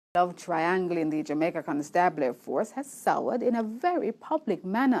Love triangle in the Jamaica Constabulary Force has soured in a very public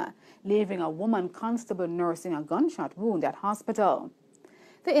manner, leaving a woman constable nursing a gunshot wound at hospital.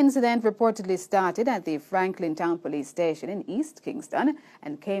 The incident reportedly started at the Franklin Town Police Station in East Kingston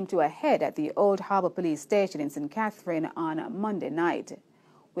and came to a head at the Old Harbour Police Station in St. Catherine on Monday night.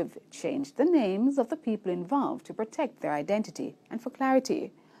 We've changed the names of the people involved to protect their identity and for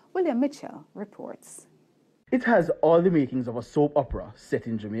clarity. William Mitchell reports. It has all the makings of a soap opera set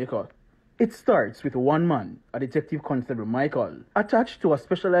in Jamaica. It starts with one man, a Detective Constable Michael, attached to a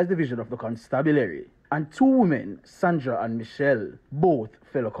specialized division of the constabulary, and two women, Sandra and Michelle, both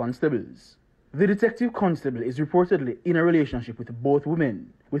fellow constables. The Detective Constable is reportedly in a relationship with both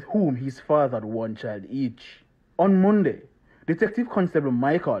women, with whom he's fathered one child each. On Monday, Detective Constable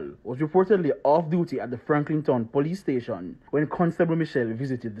Michael was reportedly off duty at the Franklin Town Police Station when Constable Michelle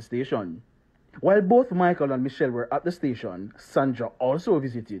visited the station. While both Michael and Michelle were at the station, Sandra also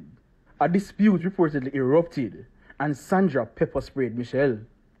visited. A dispute reportedly erupted, and Sandra pepper-sprayed Michelle.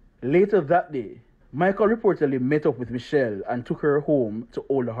 Later that day, Michael reportedly met up with Michelle and took her home to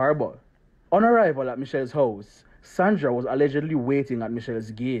Old Harbour. On arrival at Michelle's house, Sandra was allegedly waiting at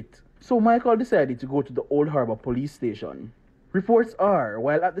Michelle's gate, so Michael decided to go to the Old Harbour police station. Reports are,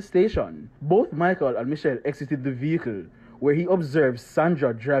 while at the station, both Michael and Michelle exited the vehicle, where he observed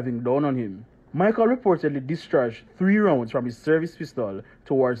Sandra driving down on him. Michael reportedly discharged 3 rounds from his service pistol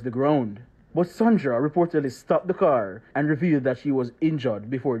towards the ground, but Sandra reportedly stopped the car and revealed that she was injured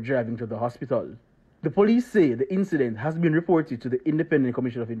before driving to the hospital. The police say the incident has been reported to the Independent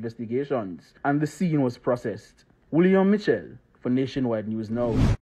Commission of Investigations and the scene was processed. William Mitchell for Nationwide News Now.